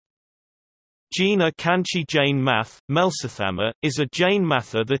Jina Kanchi Jain Math, Mel Sithamur, is a Jain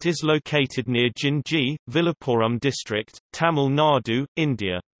matha that is located near Jinji, Villupuram district, Tamil Nadu,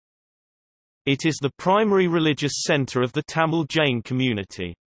 India. It is the primary religious centre of the Tamil Jain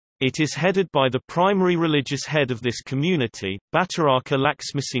community. It is headed by the primary religious head of this community, Bhattaraka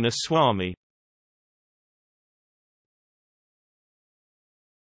Laxmisena Swami.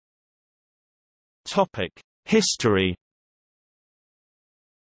 History.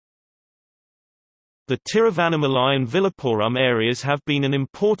 The Tiruvannamalai and Villupuram areas have been an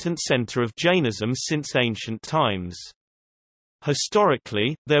important centre of Jainism since ancient times.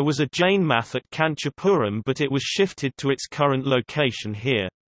 Historically, there was a Jain math at Kanchipuram, but it was shifted to its current location here.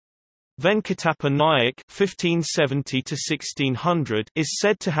 Venkatappa Nayak (1570–1600) is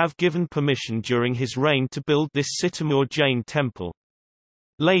said to have given permission during his reign to build this Sithamur Jain temple.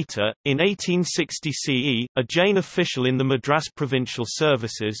 Later, in 1860 CE, a Jain official in the Madras Provincial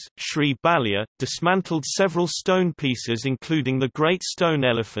Services, Sri Balya, dismantled several stone pieces including the great stone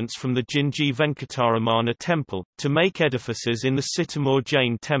elephants from the Jinji Venkataramana temple, to make edifices in the Sithamur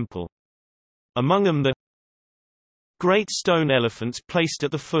Jain temple. Among them the great stone elephants placed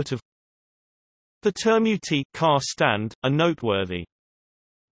at the foot of the Turmuti car stand, are noteworthy.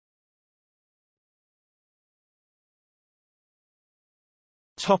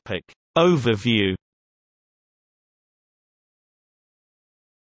 Overview.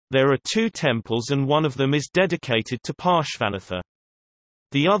 There are two temples and one of them is dedicated to Parshvanatha.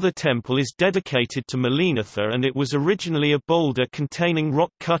 The other temple is dedicated to Malinatha, and it was originally a boulder containing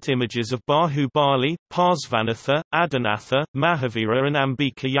rock-cut images of Bahubali, Parsvanatha, Adinatha, Mahavira and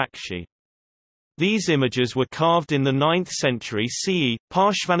Ambika Yakshi. These images were carved in the 9th century CE.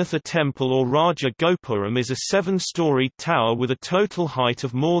 Parshvanatha Temple or Raja Gopuram is a 7-storied tower with a total height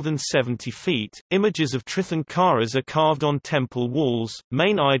of more than 70 feet. Images of Tirthankaras are carved on temple walls.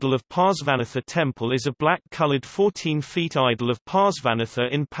 Main idol of Parsvanatha Temple is a black-colored 14-feet idol of Parsvanatha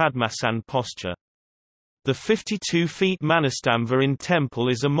in Padmasana posture. The 52-feet Manastamba in temple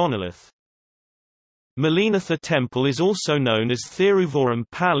is a monolith. Malinatha Temple is also known as Thiruvoram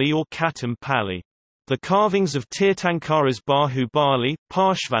Pali or Kattam Pali. The carvings of Tirthankaras Bahubali,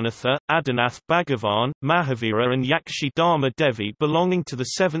 Parshvanatha, Adinath Bhagavan, Mahavira and Yakshi Dharma Devi belonging to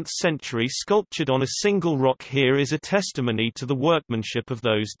the 7th century sculptured on a single rock here is a testimony to the workmanship of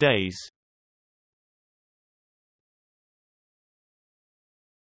those days.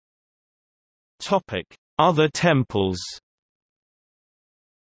 Other temples.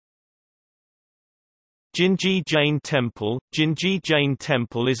 Jinji Jain Temple. Jinji Jain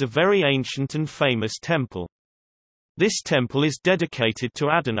Temple is a very ancient and famous temple. This temple is dedicated to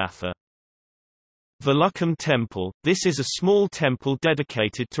Adinatha. Villupuram Temple. This is a small temple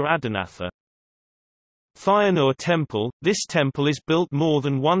dedicated to Adinatha. Thayyanur Temple. This temple is built more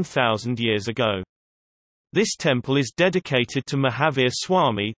than 1,000 years ago. This temple is dedicated to Mahavir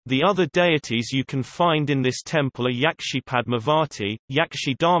Swami. The other deities you can find in this temple are Yakshi Padmavati,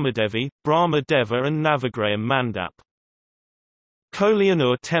 Yakshi Dharmadevi, Brahma Deva and Navagraham Mandap.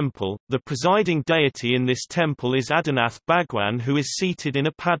 Kolyanur Temple. The presiding deity in this temple is Adinath Bhagwan, who is seated in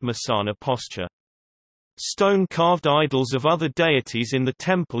a Padmasana posture. Stone-carved idols of other deities in the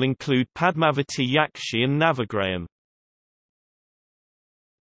temple include Padmavati Yakshi and Navagraham.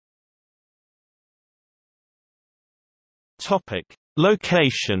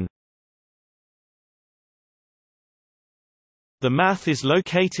 Location. The math is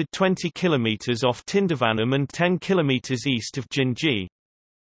located 20 km off Tindavanam and 10 km east of Jinji.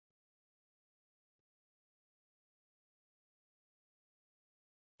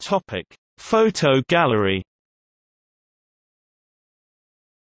 Photo gallery.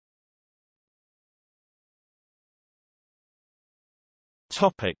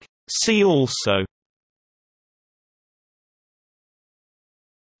 See also: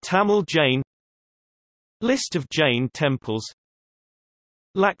 Tamil Jain, List of Jain temples,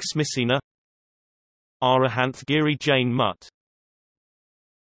 Laxmisena, Arahanthgiri Jain Math.